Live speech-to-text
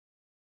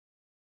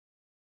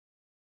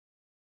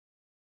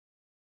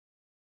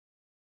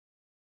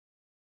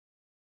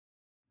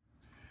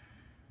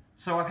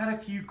So I've had a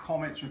few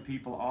comments from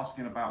people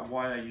asking about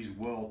why I use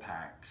whirl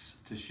packs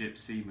to ship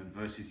semen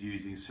versus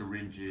using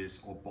syringes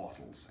or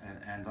bottles.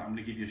 And I'm going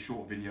to give you a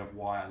short video of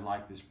why I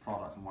like this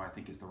product and why I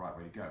think it's the right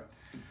way to go.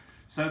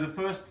 So the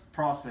first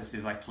process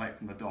is I collect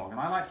from the dog, and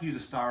I like to use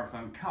a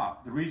styrofoam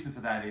cup. The reason for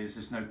that is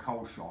there's no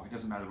cold shock. It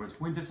doesn't matter whether it's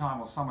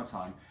wintertime or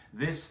summertime.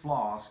 This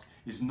flask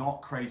is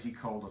not crazy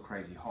cold or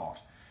crazy hot.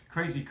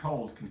 Crazy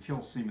cold can kill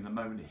semen the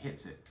moment it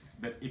hits it.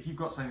 But if you've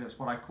got something that's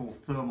what I call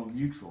thermal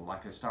neutral,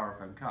 like a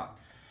styrofoam cup,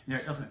 you know,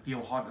 it doesn't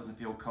feel hot, it doesn't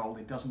feel cold,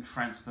 it doesn't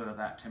transfer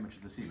that temperature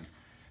to the semen.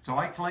 So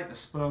I collect the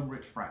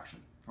sperm-rich fraction.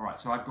 All right,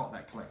 so I've got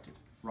that collected.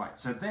 Right,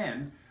 so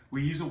then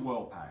we use a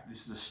whirl pack.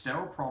 This is a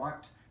sterile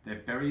product.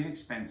 They're very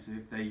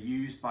inexpensive. They're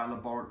used by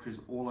laboratories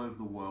all over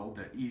the world.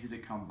 They're easy to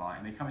come by,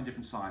 and they come in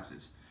different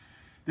sizes.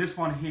 This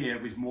one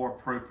here is more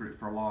appropriate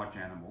for a large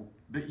animal,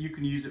 but you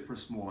can use it for a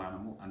small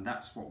animal, and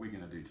that's what we're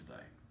going to do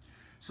today.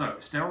 So,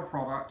 sterile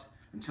product.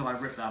 Until I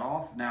rip that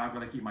off, now I've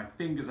got to keep my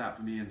fingers out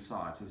from the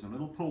inside. So there's some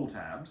little pull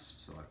tabs.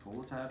 So I pull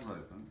the tabs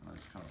open, and I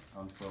just kind of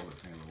unfurl this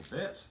thing a little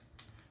bit,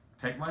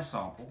 take my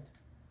sample,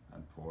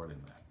 and pour it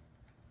in there.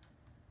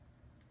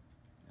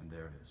 And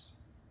there it is.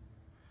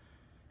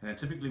 And then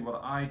typically what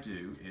I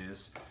do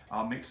is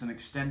I'll mix an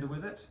extender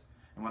with it.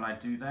 And when I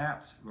do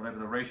that, whatever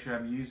the ratio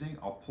I'm using,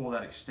 I'll pour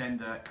that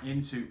extender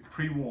into,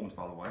 pre-warmed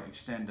by the way,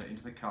 extender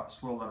into the cup,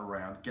 swirl that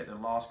around, get the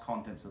last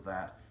contents of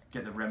that,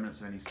 get the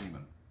remnants of any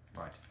semen.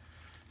 Right.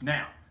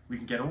 Now, we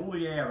can get all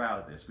the air out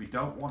of this. We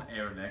don't want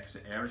air in there because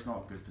the air is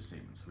not good for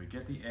semen. So we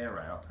get the air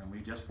out and we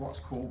just what's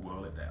called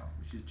whirl it down,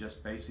 which is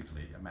just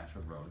basically a matter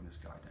of rolling this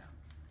guy down.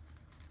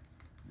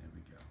 There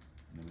we go.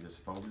 And then we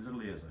just fold his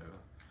little ears over.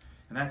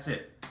 And that's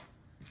it.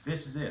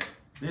 This is it.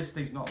 This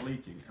thing's not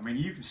leaking. I mean,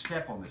 you can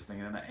step on this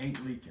thing and it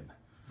ain't leaking.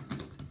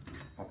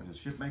 Pop it in a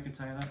shipment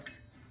container,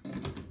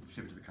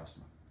 ship it to the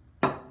customer.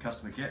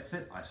 Customer gets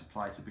it. I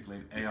supply typically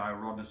an AI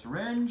rod and a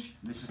syringe.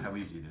 And this is how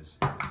easy it is.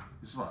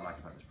 This is what I like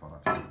about this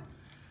product.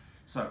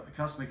 So the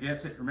customer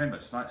gets it. Remember,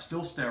 it's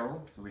still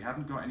sterile, so we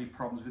haven't got any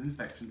problems with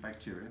infection,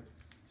 bacteria.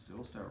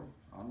 Still sterile.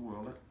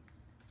 Unwhirl it.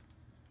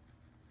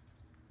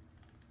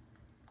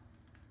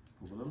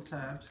 Pull the little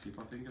tabs. Keep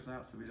our fingers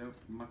out so we don't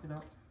muck it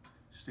up.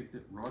 Stick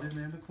it right in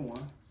there in the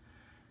corner.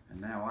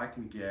 And now I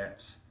can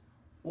get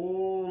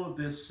all of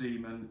this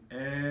semen,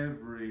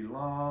 every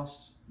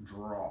last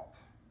drop.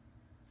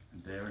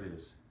 And there it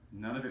is.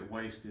 None of it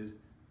wasted.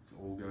 It's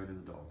all going in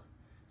the dog.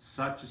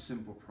 Such a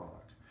simple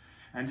product.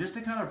 And just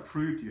to kind of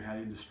prove to you how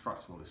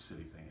indestructible this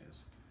silly thing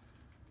is,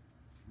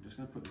 I'm just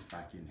going to put this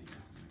back in here.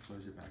 I'm going to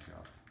close it back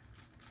up.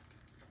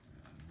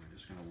 And we're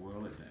just going to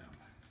whirl it down.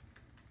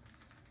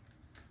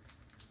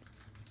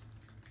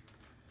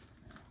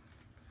 Now,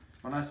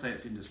 when I say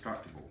it's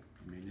indestructible,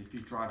 I mean if you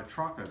drive a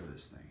truck over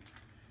this thing,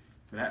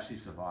 it would actually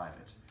survive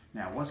it.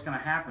 Now what's going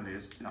to happen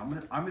is, you know,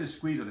 I'm going to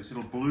squeeze on this,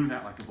 it'll balloon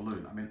out like a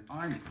balloon.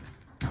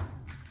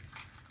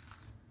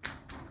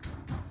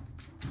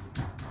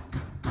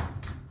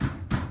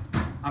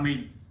 I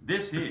mean,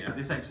 this here,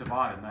 this ain't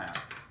surviving that.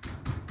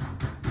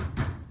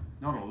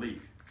 Not a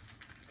leak.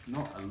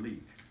 Not a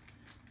leak.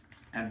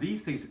 And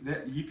these things,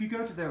 if you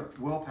go to their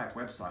Whirl Pak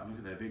website and look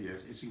at their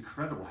videos, it's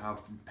incredible how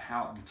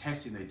the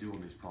testing they do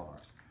on this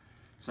product.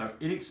 So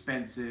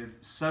inexpensive,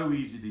 so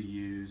easy to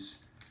use.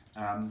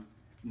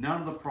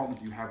 None of the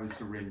problems you have with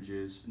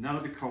syringes, none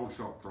of the cold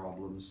shock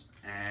problems,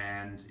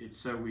 and it's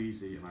so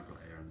easy, and I've got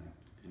air in there,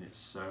 and it's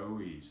so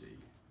easy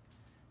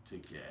to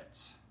get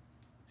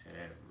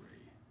every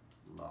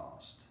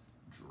last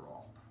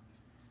drop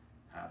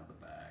out of the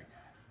bag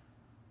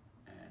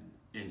and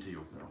into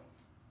your pill.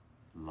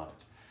 Love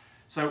it.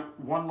 So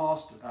one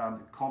last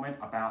comment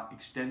about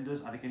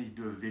extenders. I think I need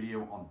to do a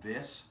video on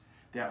this.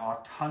 There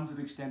are tons of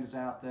extenders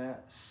out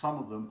there. Some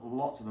of them,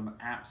 lots of them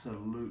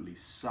absolutely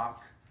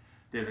suck.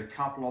 There's a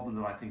couple of them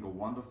that I think are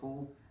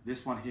wonderful.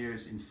 This one here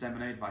is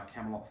inseminated by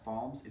Camelot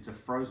Farms. It's a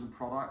frozen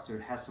product, so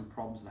it has some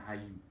problems in how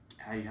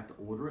you have to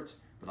order it,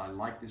 but I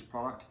like this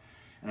product.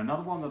 And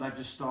another one that I've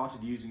just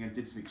started using and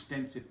did some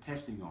extensive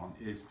testing on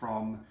is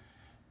from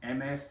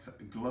MF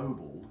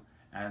Global,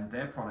 and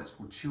their product's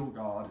called Chill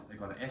Guard. They've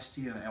got an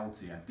ST and an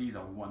LT, and these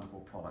are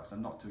wonderful products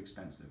and not too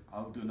expensive.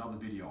 I'll do another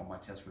video on my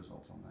test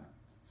results on that.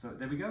 So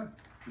there we go.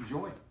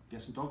 Enjoy.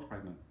 Get some dogs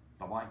pregnant.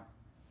 Bye-bye.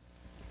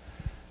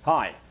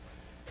 Hi.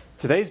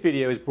 Today's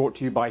video is brought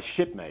to you by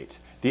Shipmate,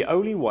 the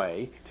only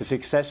way to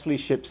successfully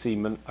ship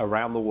semen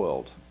around the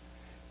world.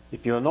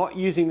 If you're not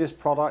using this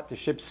product to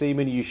ship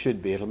semen, you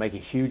should be. It'll make a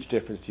huge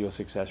difference to your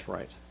success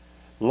rate.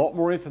 A lot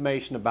more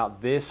information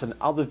about this and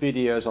other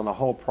videos on the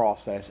whole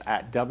process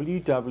at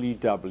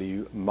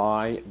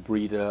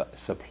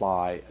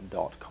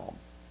www.mybreedersupply.com.